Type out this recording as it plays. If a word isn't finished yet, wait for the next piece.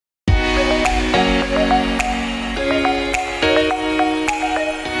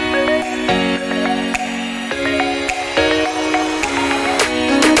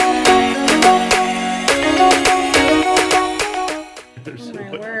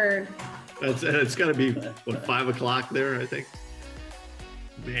heard. It's got to be, what, 5 o'clock there, I think?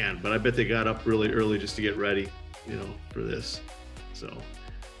 Man, but I bet they got up really early just to get ready, for this. So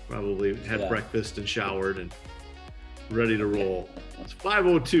probably had breakfast and showered and ready to roll. It's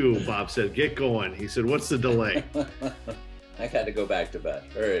 5:02, Bob said. Get going. He said, what's the delay? I had to go back to bed.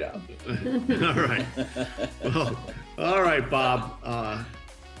 Hurry it up. All right. Well, all right, Bob.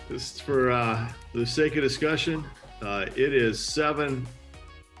 This is for the sake of discussion. It is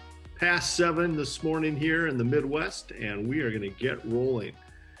past 7 this morning here in the Midwest, and we are going to get rolling.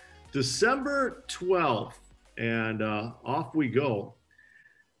 December 12th, and off we go.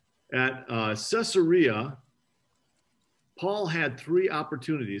 At Caesarea, Paul had 3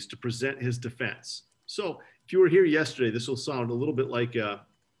 opportunities to present his defense. So if you were here yesterday, this will sound a little bit like, what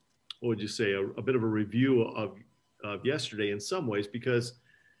would you say, a bit of a review of yesterday in some ways, because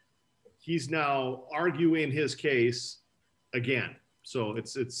he's now arguing his case again. So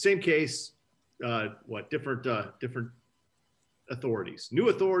it's same case, different authorities, new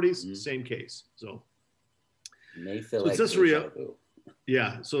authorities, same case. So may feel like Caesarea.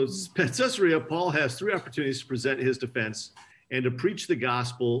 Yeah, so at Caesarea, Paul has 3 opportunities to present his defense and to preach the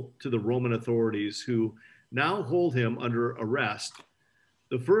gospel to the Roman authorities who now hold him under arrest.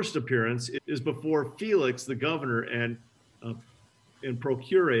 The first appearance is before Felix, the governor and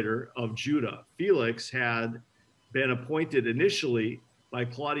procurator of Judah. Felix had been appointed initially by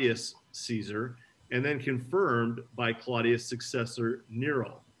Claudius Caesar and then confirmed by Claudius' successor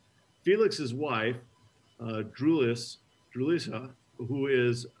Nero. Felix's wife, Drusilla, who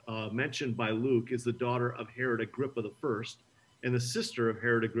is mentioned by Luke, is the daughter of Herod Agrippa I and the sister of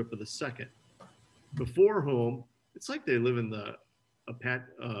Herod Agrippa II, before whom, it's like they live in the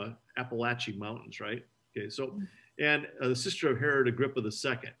Appalachian Mountains, right? Okay, so, and the sister of Herod Agrippa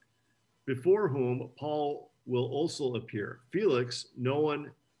II, before whom Paul will also appear. Felix, knowing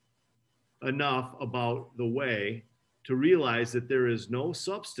enough about the way to realize that there is no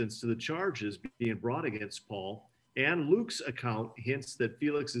substance to the charges being brought against Paul, and Luke's account hints that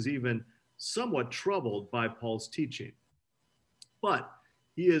Felix is even somewhat troubled by Paul's teaching. But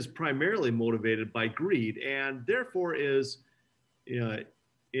he is primarily motivated by greed and therefore is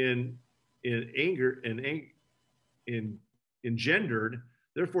engendered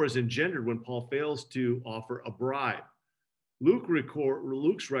when Paul fails to offer a bribe.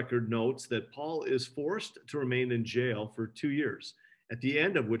 Luke's record notes that Paul is forced to remain in jail for 2 years, at the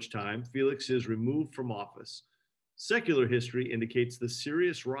end of which time Felix is removed from office. Secular history indicates the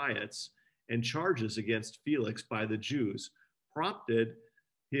serious riots and charges against Felix by the Jews prompted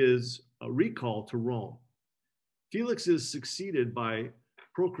his recall to Rome. Felix is succeeded by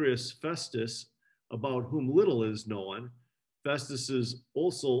Procrius Festus, about whom little is known. Festus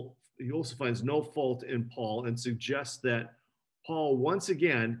also finds no fault in Paul and suggests that Paul once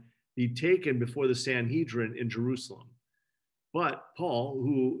again be taken before the Sanhedrin in Jerusalem. But Paul,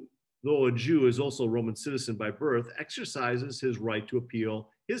 who, though a Jew, is also a Roman citizen by birth, exercises his right to appeal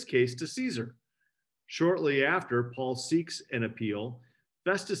his case to Caesar. Shortly after Paul seeks an appeal,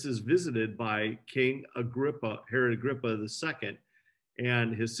 Festus is visited by King Agrippa, Herod Agrippa II,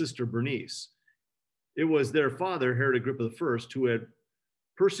 and his sister Bernice. It was their father, Herod Agrippa I, who had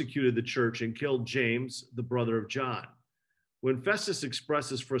persecuted the church and killed James, the brother of John. When Festus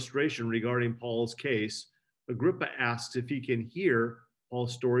expresses frustration regarding Paul's case, Agrippa asks if he can hear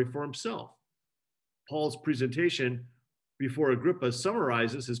Paul's story for himself. Paul's presentation before Agrippa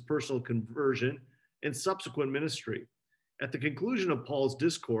summarizes his personal conversion and subsequent ministry. At the conclusion of Paul's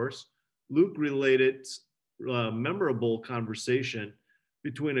discourse, Luke related a memorable conversation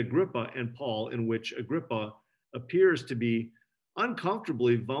between Agrippa and Paul, in which Agrippa appears to be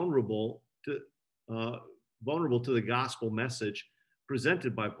uncomfortably vulnerable to the gospel message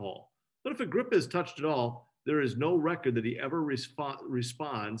presented by Paul. But if Agrippa is touched at all, there is no record that he ever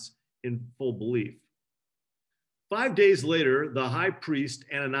responds in full belief. 5 days later, the high priest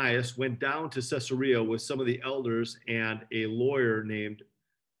Ananias went down to Caesarea with some of the elders and a lawyer named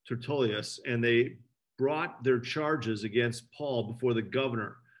Tertullus, and they brought their charges against Paul before the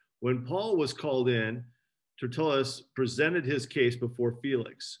governor. When Paul was called in, Tertullus presented his case before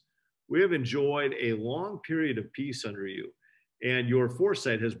Felix. We have enjoyed a long period of peace under you, and your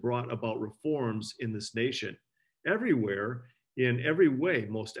foresight has brought about reforms in this nation. Everywhere, in every way,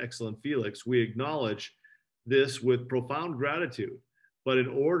 most excellent Felix, we acknowledge this with profound gratitude. But in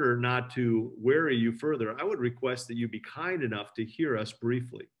order not to weary you further, I would request that you be kind enough to hear us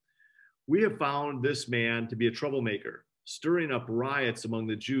briefly. We have found this man to be a troublemaker, stirring up riots among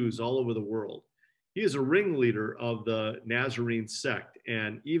the Jews all over the world. He is a ringleader of the Nazarene sect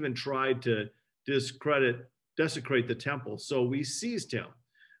and even tried to desecrate the temple. So we seized him.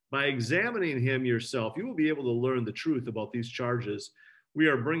 By examining him yourself, you will be able to learn the truth about these charges we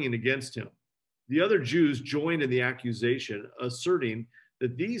are bringing against him." The other Jews joined in the accusation, asserting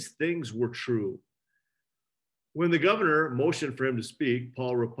that these things were true. When the governor motioned for him to speak,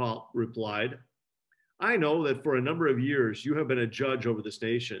 Paul replied, "I know that for a number of years you have been a judge over this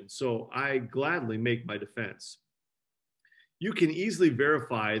nation, so I gladly make my defense. You can easily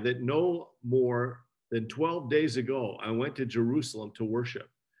verify that no more than 12 days ago I went to Jerusalem to worship.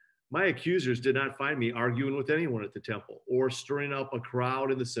 My accusers did not find me arguing with anyone at the temple or stirring up a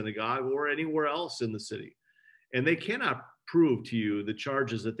crowd in the synagogue or anywhere else in the city. And they cannot prove to you the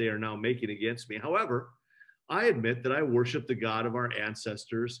charges that they are now making against me. However, I admit that I worship the God of our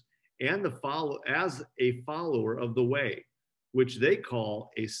ancestors and as a follower of the way, which they call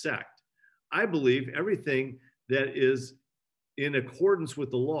a sect. I believe everything that is in accordance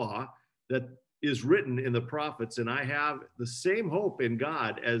with the law that is written in the prophets, and I have the same hope in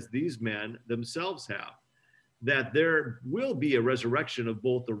God as these men themselves have, that there will be a resurrection of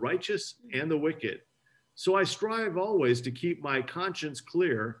both the righteous and the wicked. So I strive always to keep my conscience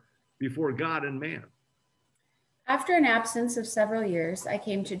clear before God and man." After an absence of several years, I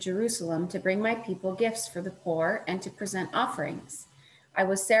came to Jerusalem to bring my people gifts for the poor and to present offerings. I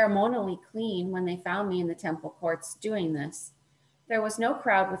was ceremonially clean when they found me in the temple courts doing this. There was no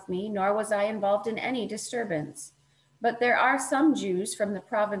crowd with me, nor was I involved in any disturbance. But there are some Jews from the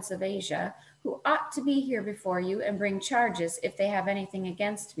province of Asia who ought to be here before you and bring charges if they have anything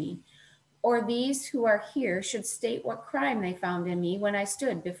against me. Or these who are here should state what crime they found in me when I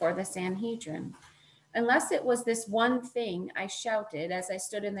stood before the Sanhedrin. Unless it was this one thing I shouted as I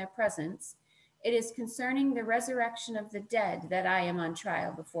stood in their presence, "It is concerning the resurrection of the dead that I am on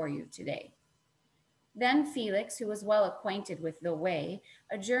trial before you today." Then Felix, who was well acquainted with the way,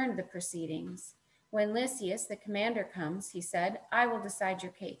 adjourned the proceedings. When Lysias, the commander, comes, he said, "I will decide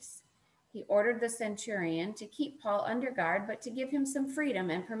your case." He ordered the centurion to keep Paul under guard, but to give him some freedom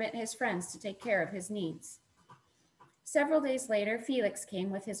and permit his friends to take care of his needs. Several days later, Felix came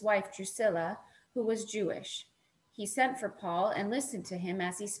with his wife Drusilla, who was Jewish. He sent for Paul and listened to him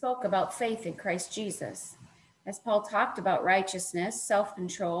as he spoke about faith in Christ Jesus. As Paul talked about righteousness,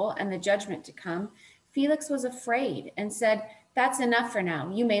 self-control, and the judgment to come, Felix was afraid and said, "That's enough for now.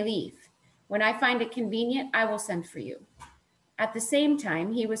 You may leave. When I find it convenient, I will send for you." At the same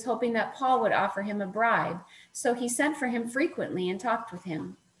time, he was hoping that Paul would offer him a bribe, so he sent for him frequently and talked with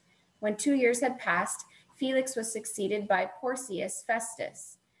him. When 2 years had passed, Felix was succeeded by Porcius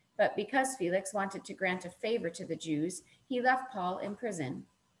Festus. But because Felix wanted to grant a favor to the Jews, he left Paul in prison.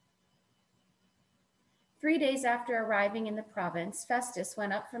 3 days after arriving in the province, Festus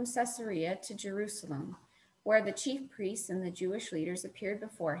went up from Caesarea to Jerusalem, where the chief priests and the Jewish leaders appeared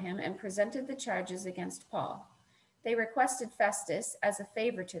before him and presented the charges against Paul. They requested Festus, as a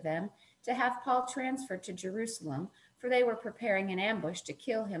favor to them, to have Paul transferred to Jerusalem, for they were preparing an ambush to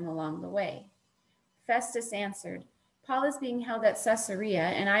kill him along the way. Festus answered, "Paul is being held at Caesarea,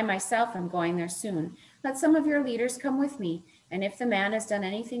 and I myself am going there soon. Let some of your leaders come with me, and if the man has done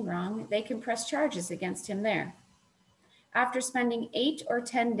anything wrong, they can press charges against him there." After spending 8 or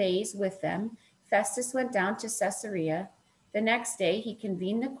 10 days with them, Festus went down to Caesarea. The next day, he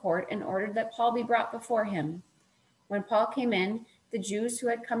convened the court and ordered that Paul be brought before him. When Paul came in, the Jews who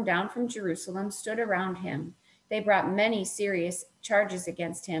had come down from Jerusalem stood around him. They brought many serious charges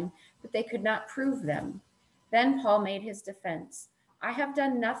against him, but they could not prove them. Then Paul made his defense. "I have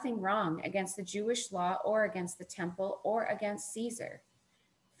done nothing wrong against the Jewish law or against the temple or against Caesar."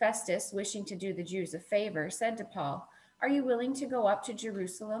 Festus, wishing to do the Jews a favor, said to Paul, "Are you willing to go up to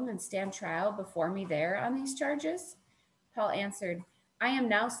Jerusalem and stand trial before me there on these charges?" Paul answered, "I am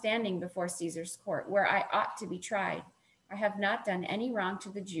now standing before Caesar's court, where I ought to be tried. I have not done any wrong to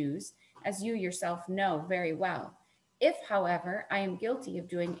the Jews, as you yourself know very well. If, however, I am guilty of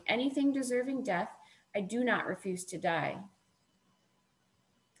doing anything deserving death, I do not refuse to die.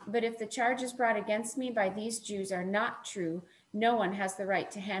 But if the charges brought against me by these Jews are not true, no one has the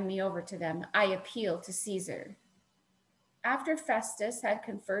right to hand me over to them. I appeal to Caesar." After Festus had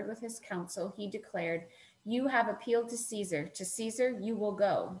conferred with his council, he declared, "You have appealed to Caesar. To Caesar you will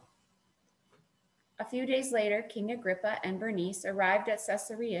go." A few days later, King Agrippa and Bernice arrived at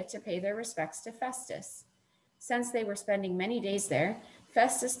Caesarea to pay their respects to Festus. Since they were spending many days there,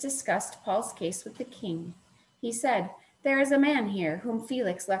 Festus discussed Paul's case with the king. He said, "There is a man here whom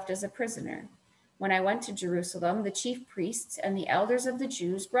Felix left as a prisoner. When I went to Jerusalem, the chief priests and the elders of the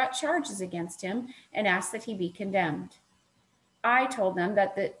Jews brought charges against him and asked that he be condemned. I told them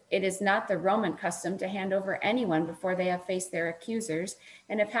that it is not the Roman custom to hand over anyone before they have faced their accusers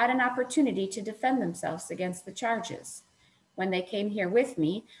and have had an opportunity to defend themselves against the charges. When they came here with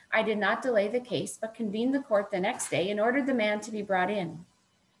me, I did not delay the case, but convened the court the next day and ordered the man to be brought in.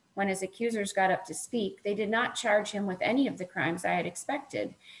 When his accusers got up to speak, they did not charge him with any of the crimes I had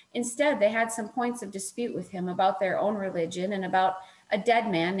expected. Instead, they had some points of dispute with him about their own religion and about a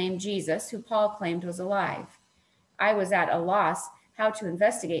dead man named Jesus, who Paul claimed was alive. I was at a loss how to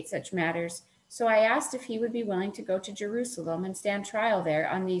investigate such matters, so I asked if he would be willing to go to Jerusalem and stand trial there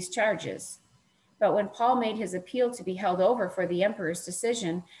on these charges. But when Paul made his appeal to be held over for the emperor's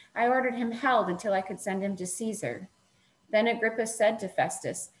decision, I ordered him held until I could send him to Caesar. Then Agrippa said to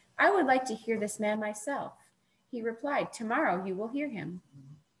Festus, "I would like to hear this man myself." He replied, "Tomorrow you will hear him."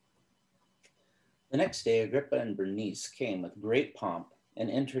 The next day, Agrippa and Bernice came with great pomp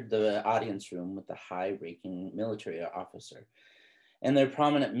and entered the audience room with the high-ranking military officer and their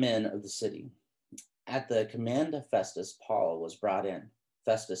prominent men of the city. At the command of Festus, Paul was brought in.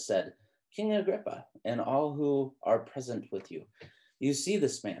 Festus said, "King Agrippa, and all who are present with you, you see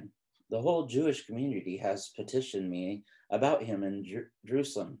this man. The whole Jewish community has petitioned me about him in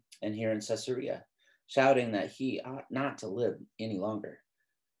Jerusalem and here in Caesarea, shouting that he ought not to live any longer.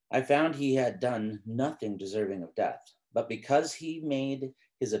 I found he had done nothing deserving of death, but because he made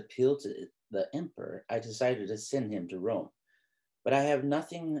his appeal to the emperor, I decided to send him to Rome. But I have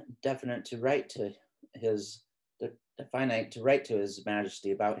nothing definite to write to his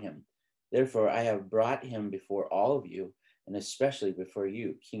majesty about him. Therefore, I have brought him before all of you, and especially before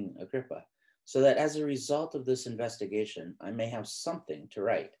you, King Agrippa, so that as a result of this investigation, I may have something to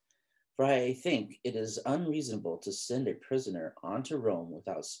write. For I think it is unreasonable to send a prisoner on to Rome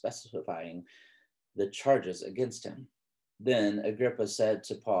without specifying the charges against him." Then Agrippa said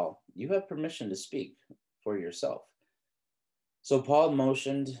to Paul, "You have permission to speak for yourself." So Paul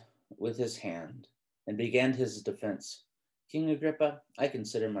motioned with his hand and began his defense. "King Agrippa, I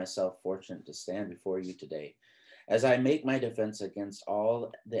consider myself fortunate to stand before you today, as I make my defense against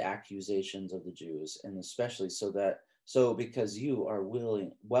all the accusations of the Jews, and especially so because you are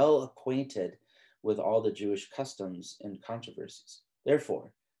well acquainted with all the Jewish customs and controversies.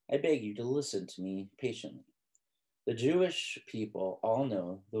 Therefore, I beg you to listen to me patiently. The Jewish people all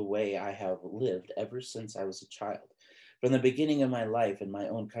know the way I have lived ever since I was a child, from the beginning of my life in my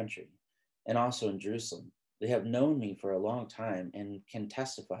own country, and also in Jerusalem. They have known me for a long time and can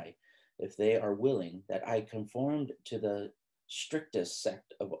testify, if they are willing, that I conformed to the strictest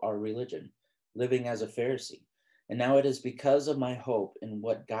sect of our religion, living as a Pharisee. And now it is because of my hope in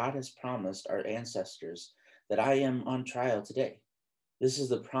what God has promised our ancestors that I am on trial today. This is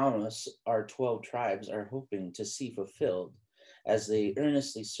the promise our 12 tribes are hoping to see fulfilled as they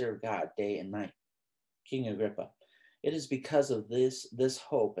earnestly serve God day and night. King Agrippa, it is because of this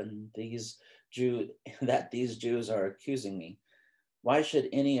hope and that these Jews are accusing me. Why should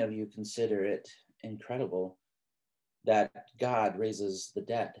any of you consider it incredible that God raises the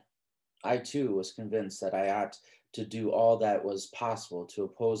dead? I too was convinced that I ought to do all that was possible to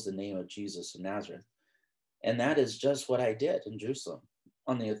oppose the name of Jesus of Nazareth. And that is just what I did in Jerusalem.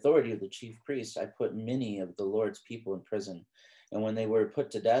 On the authority of the chief priest, I put many of the Lord's people in prison. And when they were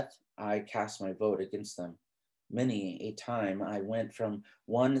put to death, I cast my vote against them. Many a time I went from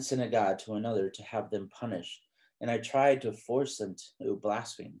one synagogue to another to have them punished, and I tried to force them to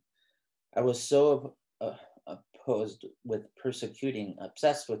blaspheme. I was so obsessed with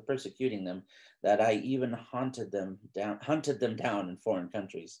persecuting them that I even hunted them down in foreign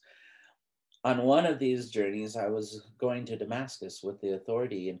countries. On one of these journeys, I was going to Damascus with the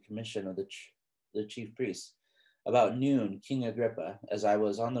authority and commission of the chief priest. About noon, King Agrippa, as I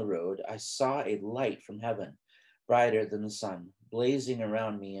was on the road, I saw a light from heaven, brighter than the sun, blazing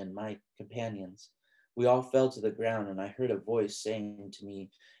around me and my companions. We all fell to the ground, and I heard a voice saying to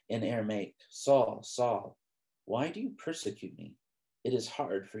me in Aramaic, "Saul, Saul, why do you persecute me? It is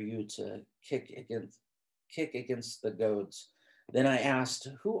hard for you to kick against the goads." Then I asked,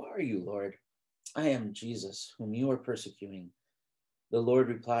 "Who are you, Lord?" "I am Jesus, whom you are persecuting." The Lord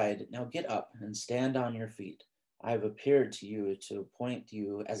replied, "Now get up and stand on your feet. I have appeared to you to appoint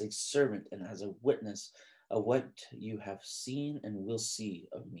you as a servant and as a witness of what you have seen and will see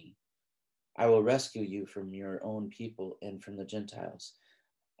of me. I will rescue you from your own people and from the Gentiles.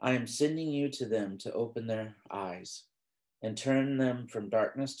 I am sending you to them to open their eyes and turn them from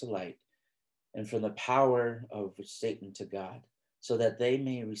darkness to light and from the power of Satan to God, so that they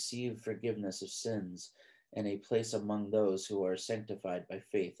may receive forgiveness of sins and a place among those who are sanctified by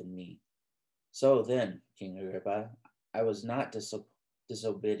faith in me." So then, King Agrippa, I was not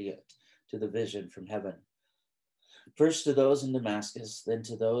disobedient to the vision from heaven. First to those in Damascus, then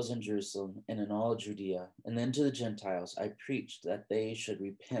to those in Jerusalem and in all Judea, and then to the Gentiles, I preached that they should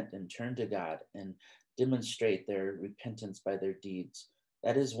repent and turn to God and demonstrate their repentance by their deeds.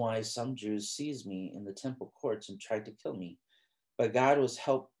 That is why some Jews seized me in the temple courts and tried to kill me. But God has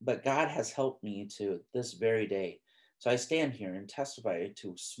helped me to this very day. So I stand here and testify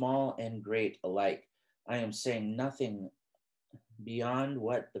to small and great alike. I am saying nothing beyond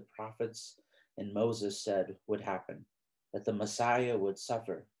what the prophets and Moses said would happen, that the Messiah would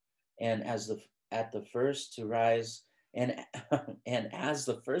suffer, and as the at the first to rise and and as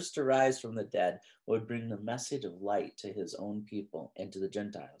the first to rise from the dead would bring the message of light to his own people and to the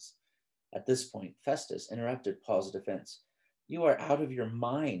Gentiles. At this point, Festus interrupted Paul's defense. You are out of your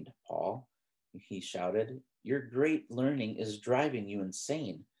mind, Paul, he shouted. Your great learning is driving you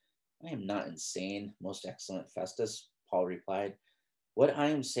insane. I am not insane, most excellent Festus, Paul replied. What I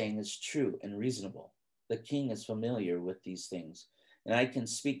am saying is true and reasonable. The king is familiar with these things, and I can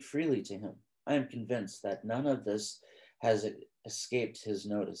speak freely to him. I am convinced that none of this has escaped his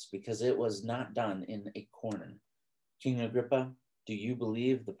notice because it was not done in a corner. King Agrippa, do you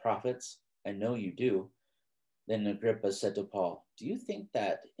believe the prophets? I know you do. Then Agrippa said to Paul, do you think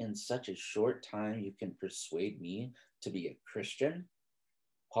that in such a short time you can persuade me to be a Christian?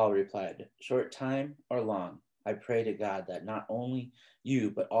 Paul replied, short time or long, I pray to God that not only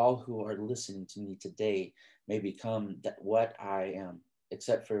you, but all who are listening to me today may become what I am,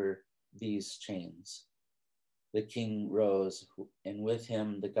 except for these chains. The king rose, and with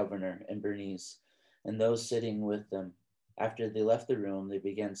him the governor and Bernice, and those sitting with them. After they left the room, they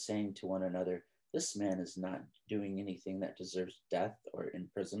began saying to one another, this man is not doing anything that deserves death or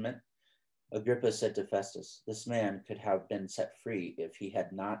imprisonment. Agrippa said to Festus, this man could have been set free if he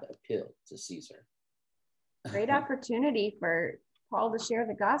had not appealed to Caesar. Great opportunity for Paul to share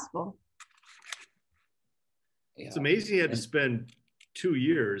the gospel. Yeah. It's amazing he had to spend 2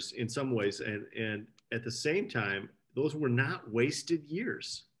 years in some ways, and at the same time, those were not wasted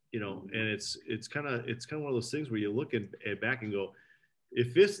years, you know. And it's kind of one of those things where you look at back and go,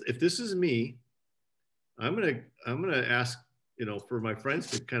 if this is me, I'm gonna ask, you know, for my friends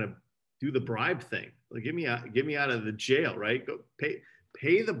to kind of do the bribe thing, like get me out of the jail, right? Go pay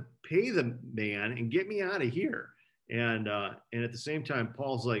the man and get me out of here. And at the same time,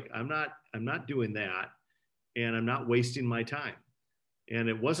 Paul's like, I'm not doing that, and I'm not wasting my time. And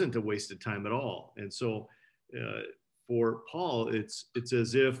it wasn't a wasted time at all. And so for Paul, it's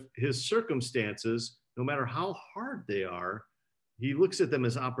as if his circumstances, no matter how hard they are, he looks at them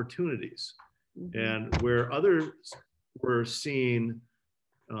as opportunities. Mm-hmm. And where others were seeing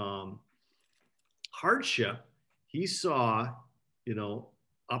hardship, he saw, you know,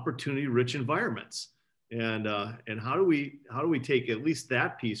 opportunity-rich environments. And how do we take at least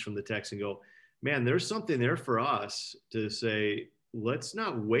that piece from the text and go, man, there's something there for us to say, let's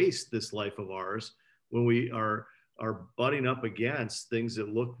not waste this life of ours when we are butting up against things that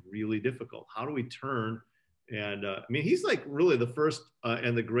look really difficult. How do we turn? And I mean, he's like really the first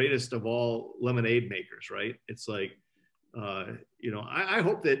and the greatest of all lemonade makers, right? It's like, you know, I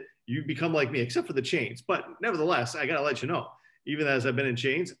hope that you become like me, except for the chains. But nevertheless, I got to let you know, even as I've been in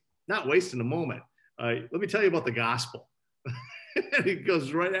chains, not wasting a moment. Let me tell you about the gospel. And he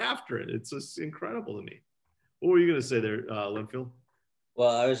goes right after it. It's just incredible to me. What were you going to say there, Linfield?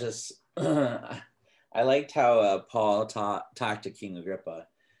 Well, I was just, I liked how Paul talked to King Agrippa.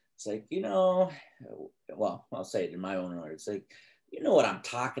 It's like, you know, well, I'll say it in my own words. It's like, you know what I'm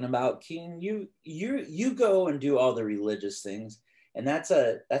talking about, King. You go and do all the religious things, and that's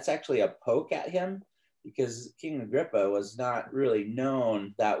actually a poke at him, because King Agrippa was not really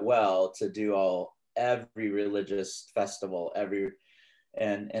known that well to do every religious festival,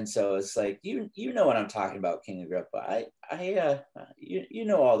 and so it's like, you know what I'm talking about, King Agrippa. You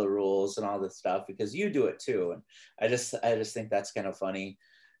know all the rules and all this stuff because you do it too. And I just think that's kind of funny.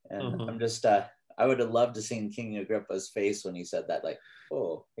 And I'm just I would have loved to seen King Agrippa's face when he said that, like,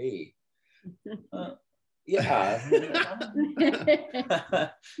 oh, hey, yeah,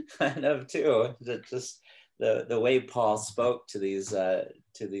 kind of too. Just the way Paul spoke to these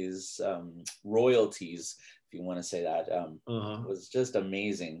royalties, if you want to say that, was just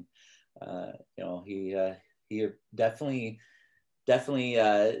amazing. You know, he definitely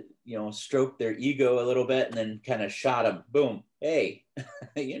you know, stroked their ego a little bit and then kind of shot him. Boom, hey,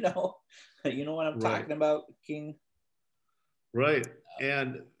 you know what I'm talking about, King. Right.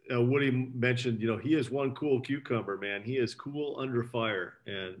 And Woody mentioned, you know, he is one cool cucumber, man. He is cool under fire.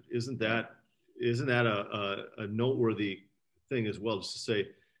 And isn't that a noteworthy thing as well, just to say,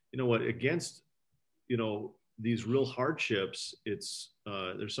 you know what, against, you know, these real hardships, it's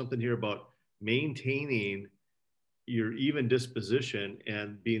there's something here about maintaining your even disposition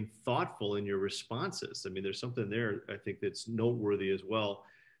and being thoughtful in your responses. I mean, there's something there, I think, that's noteworthy as well,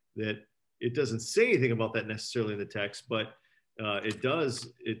 that, it doesn't say anything about that necessarily in the text, but it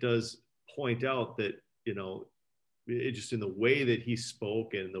does point out that, you know, it just in the way that he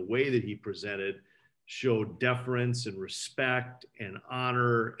spoke and the way that he presented showed deference and respect and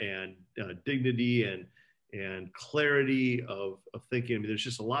honor and dignity and clarity of thinking. I mean, there's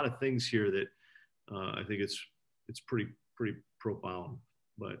just a lot of things here that I think it's pretty profound.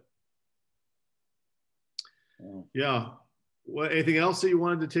 But yeah, anything else that you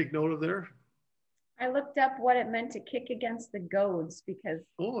wanted to take note of there? I looked up what it meant to kick against the goads because.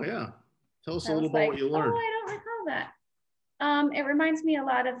 Oh yeah, tell us a little about what you learned. Oh, I don't recall that. It reminds me a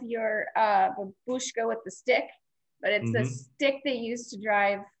lot of your babushka with the stick, but it's a stick they use to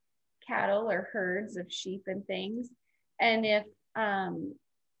drive cattle or herds of sheep and things. And if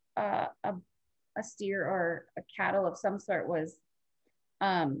a steer or a cattle of some sort was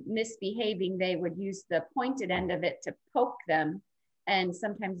misbehaving, they would use the pointed end of it to poke them. And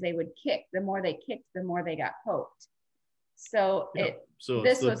sometimes they would kick. The more they kicked, the more they got poked. So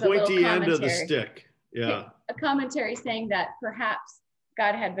this was a little commentary. End of the stick. Yeah. A commentary saying that perhaps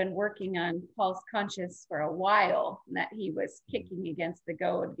God had been working on Paul's conscience for a while, and that he was kicking against the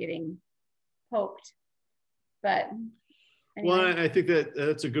goad, getting poked. But anyway. Well, I think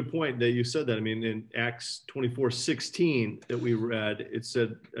that's a good point that you said that. I mean, in Acts 24:16 that we read, it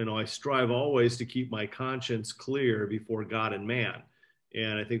said, you know, I strive always to keep my conscience clear before God and man.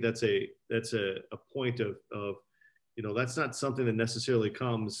 And I think that's a point of, you know, that's not something that necessarily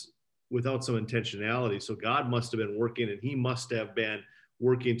comes without some intentionality. So God must have been working, and he must have been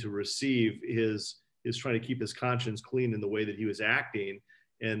working to receive his trying to keep his conscience clean in the way that he was acting,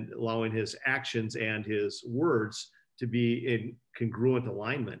 and allowing his actions and his words to be in congruent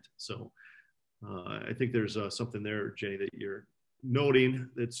alignment. So I think there's something there, Jenny, that you're noting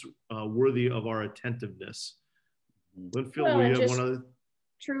that's worthy of our attentiveness. Linfield, well, you have one other.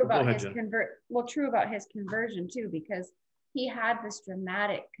 True about true about his conversion too, because he had this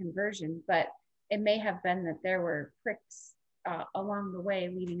dramatic conversion, but it may have been that there were pricks along the way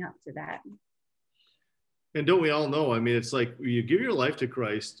leading up to that. And don't we all know? I mean, it's like you give your life to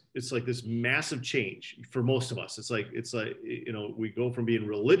Christ, it's like this massive change for most of us. It's like, you know, we go from being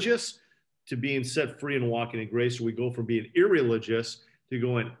religious to being set free and walking in grace. Or we go from being irreligious to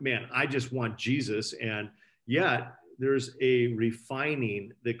going, man, I just want Jesus. And yet there's a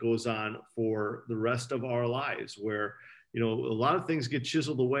refining that goes on for the rest of our lives where, you know, a lot of things get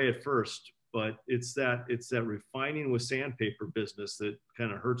chiseled away at first, but it's that refining with sandpaper business that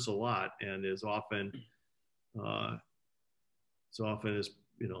kind of hurts a lot and is often, is,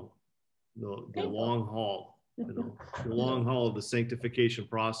 you know, the long haul, you know, the long haul of the sanctification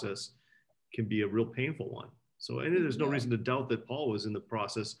process can be a real painful one. So, and there's no reason to doubt that Paul was in the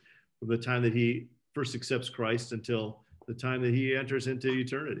process from the time that he first accepts Christ until the time that he enters into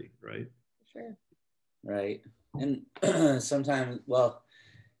eternity, right? Sure. Right. And sometimes, well,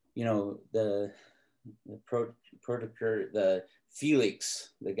 you know, the Felix,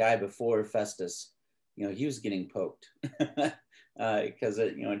 the guy before Festus, you know, he was getting poked because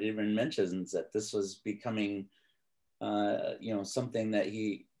it, you know, it even mentions that this was becoming, you know, something that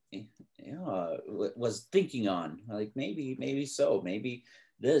he was thinking on, like maybe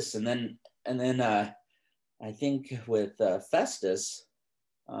this, and then I think with Festus,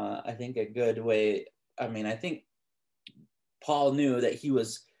 I think a good way. I mean, I think Paul knew that he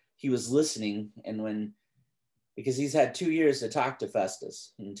was listening, and because he's had 2 years to talk to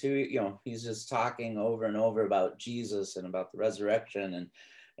Festus, and he's just talking over and over about Jesus and about the resurrection,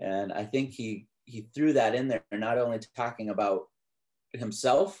 and I think he threw that in there, not only talking about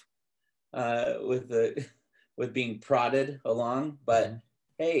himself with being prodded along, but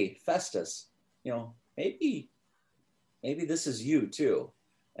hey, Festus, you know, maybe this is you too.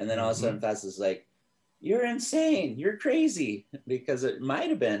 And then all of a sudden Festus is like, you're insane, you're crazy, because it might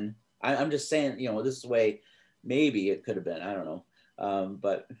have been, I'm just saying, you know, this is the way maybe it could have been, I don't know,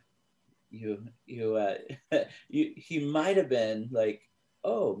 but he might have been like,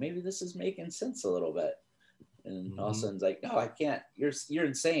 oh, maybe this is making sense a little bit, and all of a sudden it's like, no, I can't, you're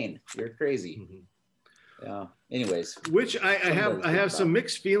insane, you're crazy. Yeah. Anyways, which I have some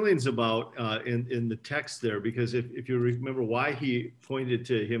mixed feelings about in the text there, because if you remember why he pointed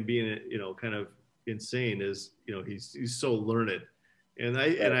to him being, you know, kind of insane is, you know, he's so learned, and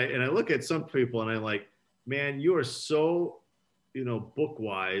I look at some people and I'm like, man, you are so, you know, book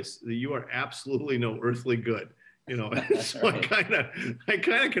wise that you are absolutely no earthly good, you know. So right. I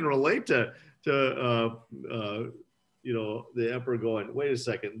kind of can relate to you know, the emperor going, wait a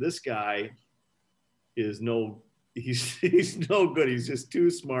second, this guy is no he's no good. He's just too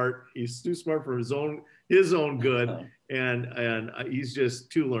smart. He's too smart for his own good, and he's just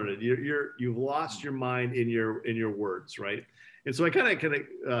too learned. You've lost your mind in your words, right? And so I kind of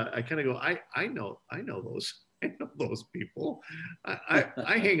go, I know those people.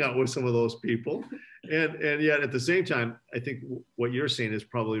 I hang out with some of those people, and yet at the same time, I think what you're saying is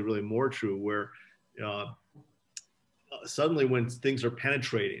probably really more true. Where suddenly when things are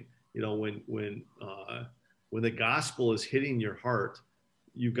penetrating, when the gospel is hitting your heart,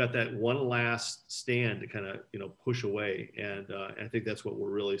 you've got that one last stand to kind of push away, and I think that's what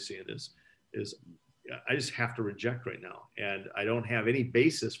we're really seeing is I just have to reject right now, and I don't have any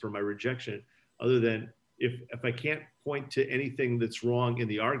basis for my rejection other than if I can't point to anything that's wrong in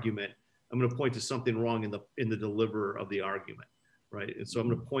the argument, I'm going to point to something wrong in the deliverer of the argument, right? And so I'm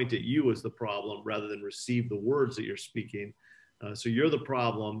going to point at you as the problem rather than receive the words that you're speaking. So you're the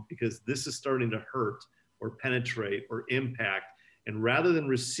problem because this is starting to hurt or penetrate or impact. And rather than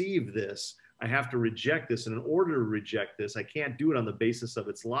receive this, I have to reject this. And in order to reject this, I can't do it on the basis of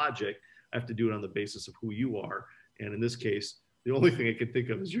its logic. I have to do it on the basis of who you are. And in this case, the only thing I can think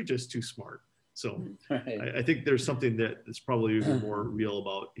of is you're just too smart. So right. I think there's something that's probably even more real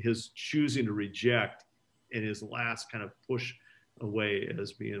about his choosing to reject and his last kind of push away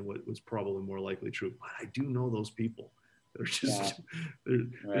as being what was probably more likely true. But I do know those people. They're just,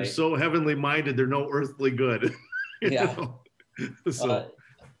 they're so heavenly minded. They're no earthly good. So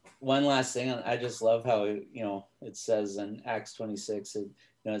one last thing. I just love how, it says in Acts 26,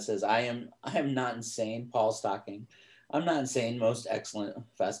 it says, I am not insane. Paul's talking. I'm not insane, most excellent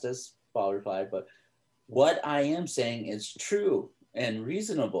Festus, Paul replied, but what I am saying is true and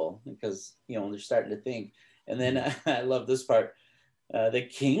reasonable, because, they're starting to think. And then I love this part. The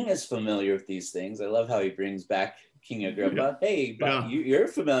king is familiar with these things. I love how he brings back King Agrippa. Yeah. Hey, but you're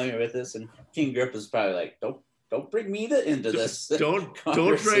familiar with this. And King Agrippa's probably like, don't bring me into this. Don't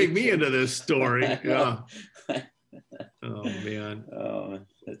drag me into this story. Yeah. Oh man. Oh,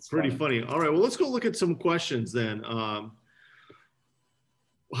 it's pretty funny. All right. Well, let's go look at some questions then.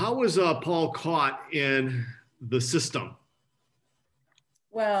 How was Paul caught in the system?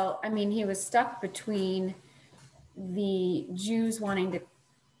 Well, I mean, he was stuck between the Jews wanting to,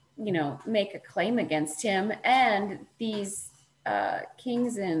 make a claim against him and these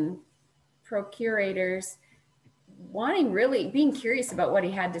kings and procurators being curious about what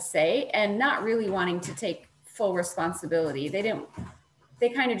he had to say and not really wanting to take full responsibility. They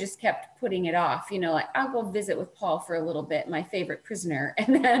kind of just kept putting it off, like, I'll go visit with Paul for a little bit, my favorite prisoner,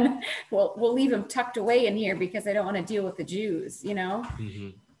 and then we'll leave him tucked away in here because I don't want to deal with the Jews, Mm-hmm.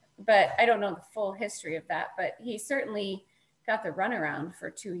 But I don't know the full history of that, but he certainly got the runaround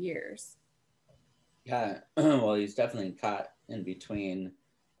for 2 years. Yeah, well, he's definitely caught in between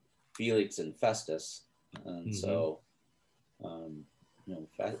Felix and Festus, and mm-hmm. So,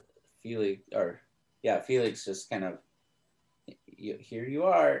 Felix just kind of, here you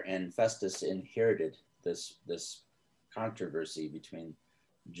are, and Festus inherited this controversy between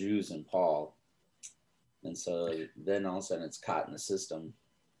Jews and Paul, and so then all of a sudden it's caught in the system.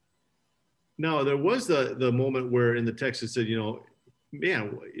 No, there was the moment where in the text it said,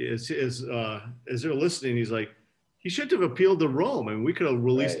 man, as they're listening, he's like, he shouldn't have appealed to Rome. I mean, we could have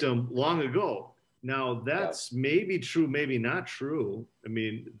released him long ago. Now that's maybe true, maybe not true. I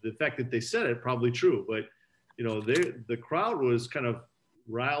mean, the fact that they said it, probably true, but the crowd was kind of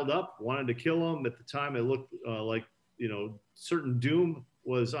riled up, wanted to kill him. At the time, it looked like, certain doom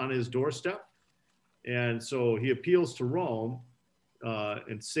was on his doorstep. And so he appeals to Rome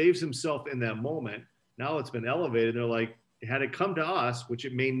and saves himself in that moment. Now it's been elevated. They're like, had it come to us, which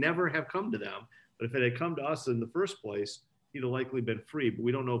it may never have come to them, but if it had come to us in the first place, he'd have likely been free. But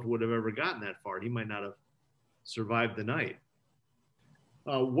we don't know if it would have ever gotten that far. He might not have survived the night.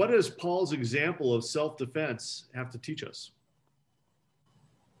 What does Paul's example of self-defense have to teach us?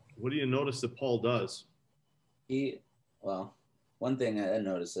 What do you notice that Paul does? One thing I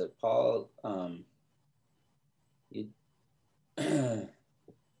noticed that Paul,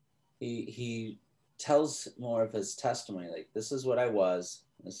 he tells more of his testimony, like, this is what I was,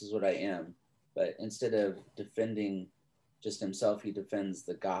 this is what I am. But instead of defending just himself, he defends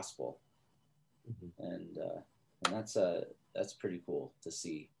the gospel. Mm-hmm. And that's pretty cool to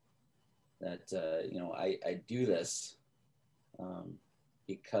see that, I do this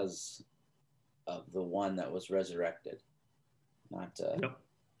because of the one that was resurrected, not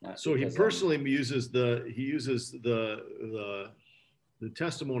so he personally uses the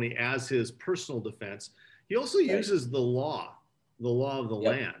testimony as his personal defense. He also uses the law of the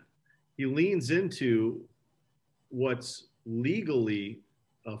land. He leans into what's legally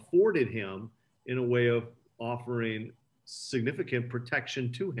afforded him in a way of offering significant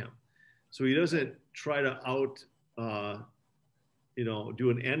protection to him. So he doesn't try to do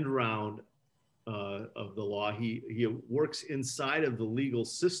an end round of the law. He works inside of the legal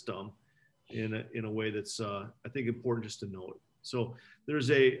system in a way that's I think important just to note. So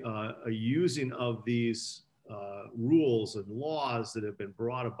there's a using of these rules and laws that have been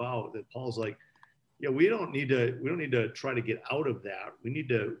brought about that Paul's like, yeah, we don't need to try to get out of that. We need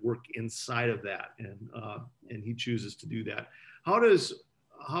to work inside of that, and he chooses to do that.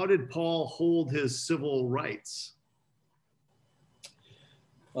 How did Paul hold his civil rights?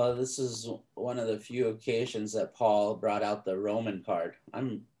 Well, this is one of the few occasions that Paul brought out the Roman card.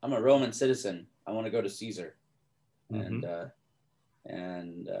 I'm a Roman citizen. I want to go to Caesar, mm-hmm.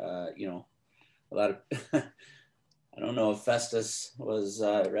 and a lot of I don't know if Festus was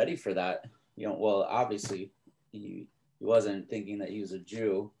ready for that. Well, obviously he wasn't thinking that he was a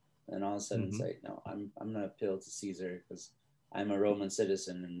Jew, and all of a sudden mm-hmm. say, no, I'm going to appeal to Caesar because I'm a Roman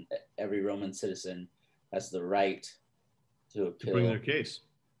citizen, and every Roman citizen has the right to appeal,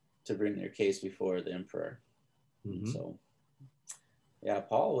 to bring their case before the emperor. Mm-hmm. So, yeah,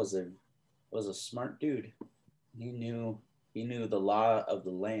 Paul was a smart dude. He knew the law of the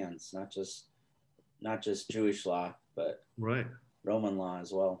lands, not just Jewish law, but right. Roman law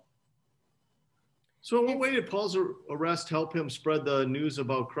as well. So in what way did Paul's arrest help him spread the news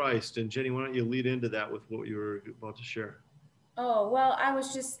about Christ? And Jenny, why don't you lead into that with what you were about to share? Oh, well,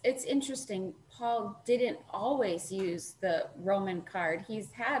 it's interesting. Paul didn't always use the Roman card. He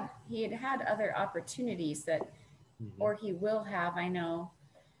had other opportunities that, mm-hmm. or he will have, I know,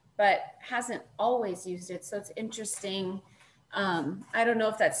 but hasn't always used it. So it's interesting. I don't know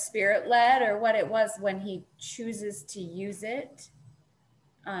if that's spirit led or what it was when he chooses to use it.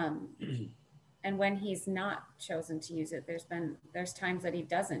 And when he's not chosen to use it, there's times that he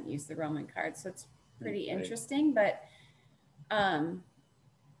doesn't use the Roman card. So it's pretty right. interesting, but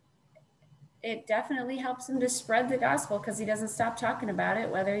it definitely helps him to spread the gospel because he doesn't stop talking about it,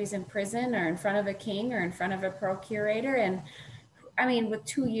 whether he's in prison or in front of a king or in front of a procurator. And I mean, with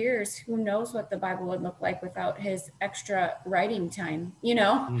 2 years, who knows what the Bible would look like without his extra writing time,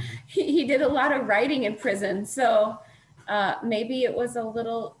 Mm-hmm. He did a lot of writing in prison. So maybe it was a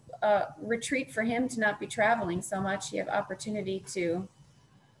little retreat for him to not be traveling so much. You have opportunity to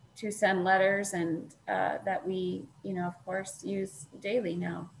send letters and that we, of course, use daily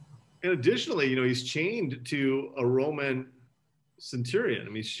now. And additionally, he's chained to a Roman centurion. I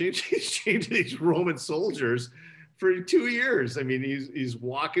mean, he's chained to these Roman soldiers for 2 years. I mean, he's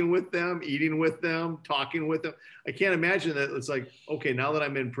walking with them, eating with them, talking with them. I can't imagine that it's like, okay, now that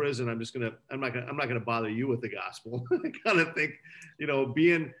I'm in prison, I'm not gonna bother you with the gospel. I kind of think,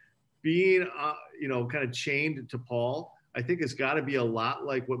 being kind of chained to Paul, I think it's got to be a lot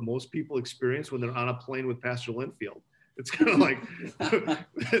like what most people experience when they're on a plane with Pastor Linfield. It's kind of like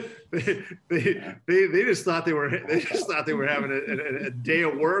they just thought they were having a day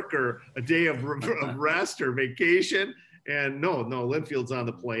of work or a day of rest or vacation, and no, Linfield's on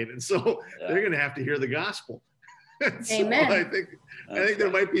the plane, and so they're going to have to hear the gospel. Amen. So I think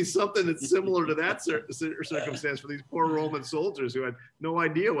there might be something that's similar to that circumstance for these poor Roman soldiers who had no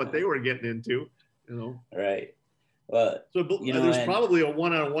idea what they were getting into. Right. Well, so there's probably a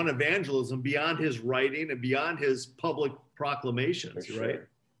one-on-one evangelism beyond his writing and beyond his public proclamations, for sure. right?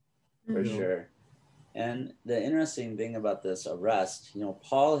 For sure. And the interesting thing about this arrest,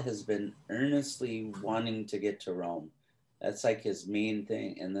 Paul has been earnestly wanting to get to Rome. That's like his main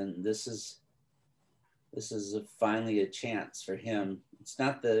thing. And then this is finally a chance for him.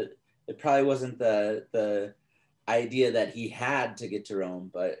 It probably wasn't the idea that he had to get to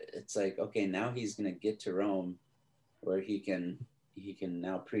Rome, but it's like, okay, now he's going to get to Rome, where he can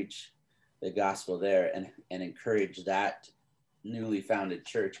now preach the gospel there and encourage that newly founded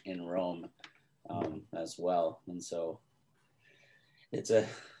church in Rome as well. And so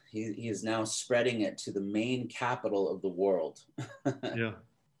he is now spreading it to the main capital of the world. Yeah.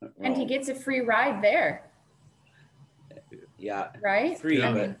 And he gets a free ride there. Yeah. Right? Free,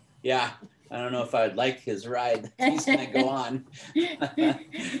 yeah. But yeah. I don't know if I'd like his ride that he's going to go on.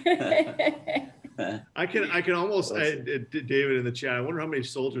 I can almost, David in the chat, I wonder how many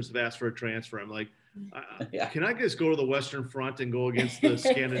soldiers have asked for a transfer. I'm like, can I just go to the Western Front and go against the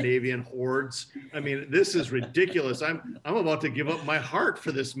Scandinavian hordes? I mean, this is ridiculous. I'm about to give up my heart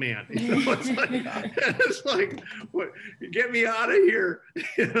for this man. It's like, what, get me out of here.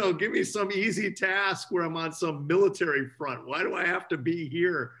 Give me some easy task where I'm on some military front. Why do I have to be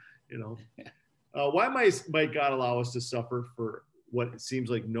here? Why might God allow us to suffer for what seems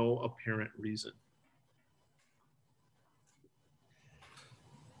like no apparent reason?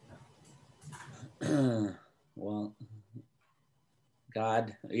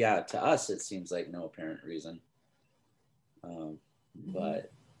 God, yeah, to us, it seems like no apparent reason.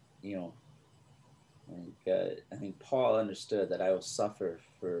 But, you know, I think Paul understood that I will suffer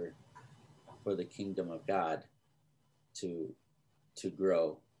for the kingdom of God to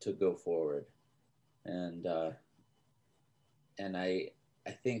grow, to go forward. And I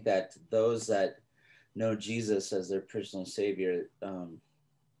think that those that know Jesus as their personal Savior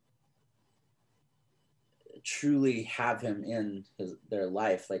truly have him in their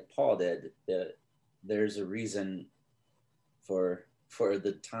life, like Paul did. There's a reason for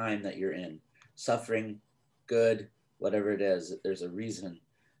the time that you're in, suffering, good, whatever it is. There's a reason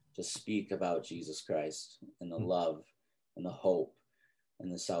to speak about Jesus Christ and the love and the hope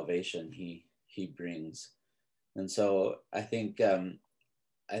and the salvation he brings. And so I think in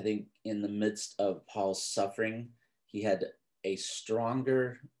the midst of Paul's suffering, he had a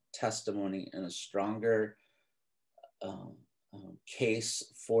stronger testimony and a stronger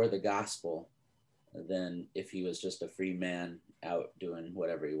case for the gospel than if he was just a free man out doing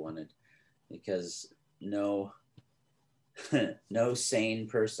whatever he wanted, because no sane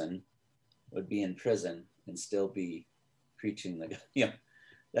person would be in prison and still be preaching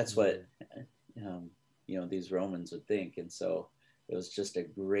that's what these Romans would think. And so it was just a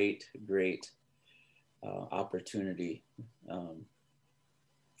great opportunity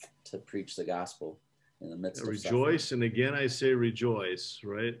to preach the gospel in the midst of rejoice suffering. And again I say rejoice,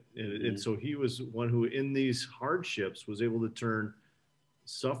 right? And so he was one who in these hardships was able to turn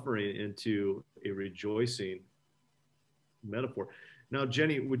suffering into a rejoicing metaphor. Now,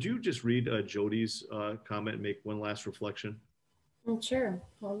 Jenny, would you just read Jody's comment and make one last reflection? Sure.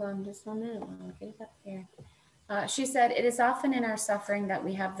 Hold on just 1 minute. I'll get it up here. She said, "It is often in our suffering that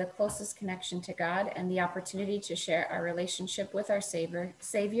we have the closest connection to God and the opportunity to share our relationship with our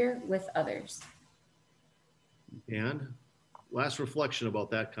Savior with others." And last reflection about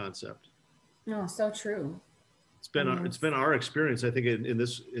that concept. No, so true. It's been our experience. I think in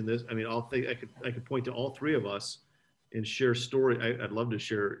this. I mean, I could point to all three of us and share story. I'd love to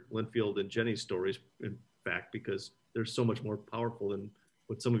share Linfield and Jenny's stories, in fact, because they're so much more powerful than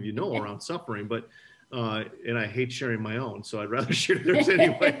what some of you know around suffering. But and I hate sharing my own, so I'd rather share theirs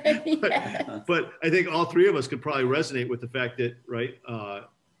anyway. But I think all three of us could probably resonate with the fact that, right,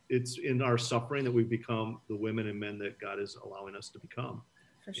 it's in our suffering that we've become the women and men that God is allowing us to become.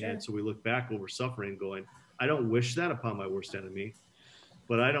 For sure. And so we look back over suffering going, I don't wish that upon my worst enemy,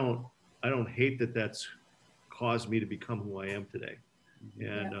 but I don't hate that that's caused me to become who I am today.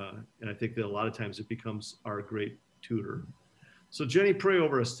 And and I think that a lot of times it becomes our great tutor. So Jenny, pray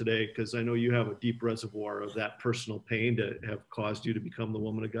over us today, because I know you have a deep reservoir of that personal pain to have caused you to become the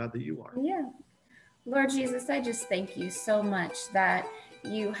woman of God that you are. Yeah. Lord Jesus, I just thank you so much that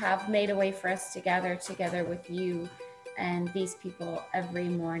you have made a way for us to gather together with you and these people every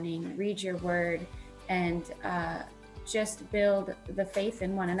morning, read your word, and just build the faith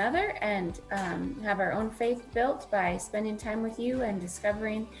in one another, and have our own faith built by spending time with you and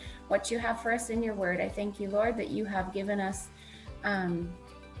discovering what you have for us in your word. I thank you, Lord, that you have given us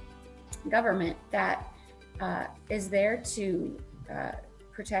government that is there to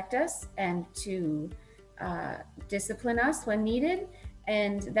protect us and to discipline us when needed,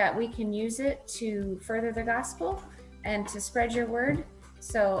 and that we can use it to further the gospel and to spread your word.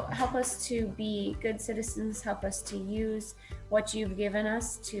 So help us to be good citizens. Help us to use what you've given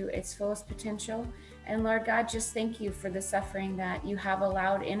us to its fullest potential. And Lord God, just thank you for the suffering that you have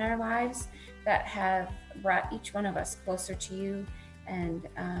allowed in our lives that have brought each one of us closer to you and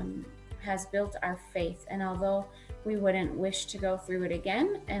has built our faith. And although we wouldn't wish to go through it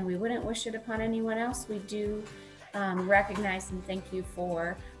again, and we wouldn't wish it upon anyone else, we do recognize and thank you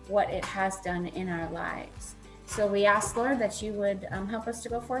for what it has done in our lives. So we ask, Lord, that you would help us to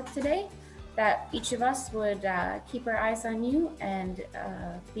go forth today, that each of us would keep our eyes on you and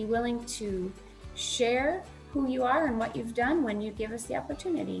be willing to share who you are and what you've done when you give us the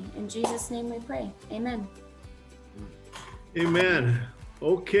opportunity. In Jesus' name we pray. Amen. Amen.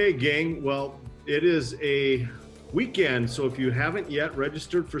 Okay, gang. Well, it is a weekend, so if you haven't yet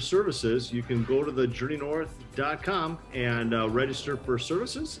registered for services, you can go to thejourneynorth.com and register for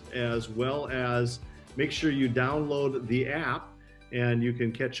services, as well as make sure you download the app, and you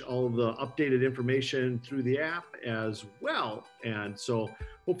can catch all of the updated information through the app as well. And so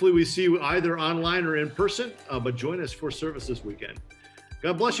hopefully we see you either online or in person, but join us for service this weekend.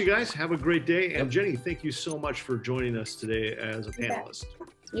 God bless you guys. Have a great day. And Jenny, thank you so much for joining us today as a panelist.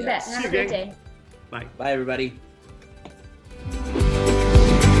 You bet. Have a great day. Bye. Bye, everybody.